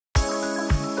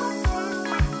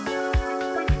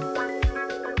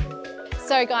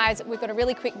So guys, we've got a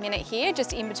really quick minute here,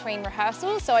 just in between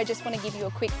rehearsals, so I just want to give you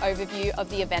a quick overview of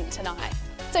the event tonight.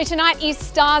 So tonight is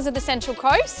Stars of the Central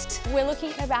Coast. We're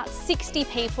looking at about 60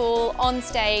 people on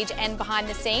stage and behind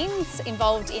the scenes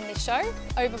involved in this show.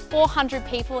 Over 400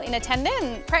 people in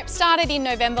attendance. Prep started in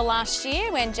November last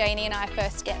year when Janie and I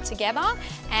first get together,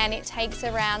 and it takes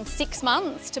around 6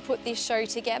 months to put this show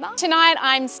together. Tonight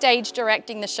I'm stage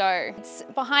directing the show. It's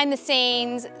behind the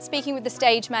scenes, speaking with the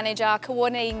stage manager,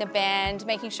 coordinating the band,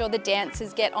 making sure the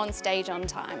dancers get on stage on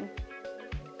time.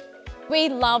 We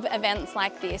love events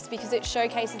like this because it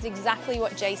showcases exactly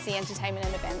what JC Entertainment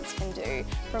and Events can do.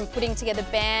 From putting together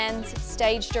bands,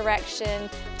 stage direction,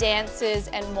 dancers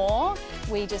and more,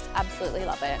 we just absolutely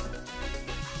love it.